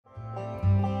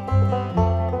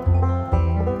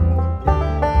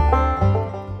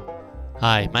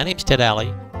Hi, my name's Ted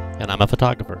Alley, and I'm a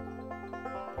photographer.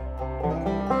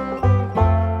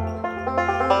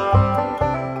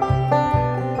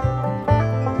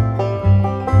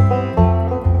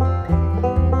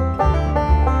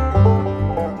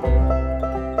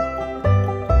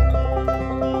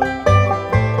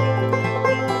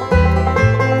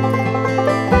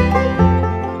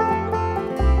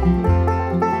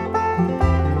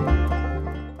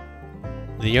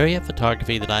 The area of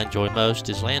photography that I enjoy most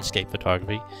is landscape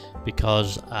photography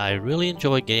because I really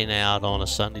enjoy getting out on a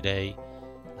sunny day,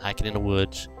 hiking in the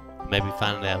woods, and maybe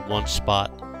finding that one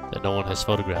spot that no one has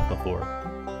photographed before.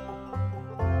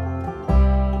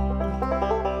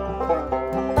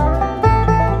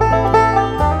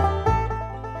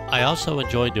 I also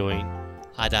enjoy doing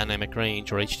high dynamic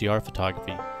range or HDR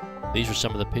photography. These are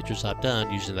some of the pictures I've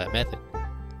done using that method.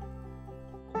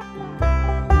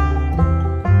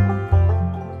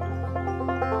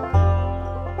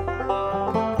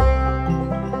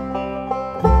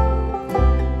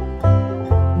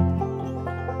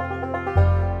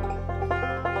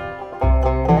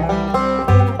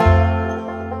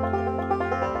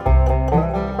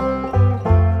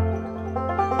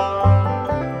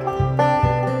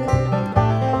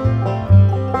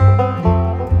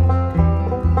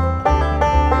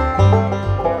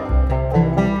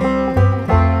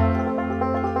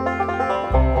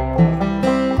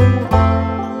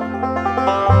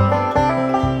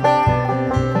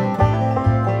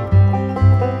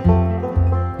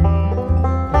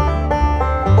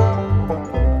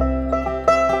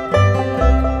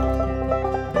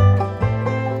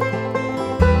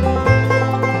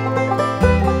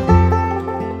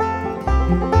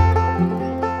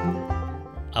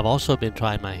 I've also been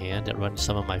trying my hand at running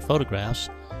some of my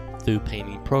photographs through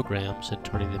painting programs and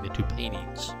turning them into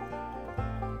paintings.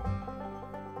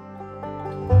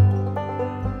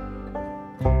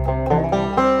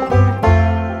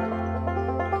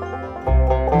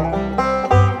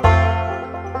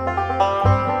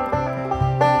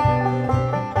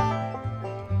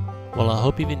 Well, I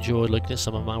hope you've enjoyed looking at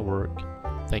some of my work.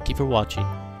 Thank you for watching,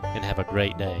 and have a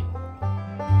great day.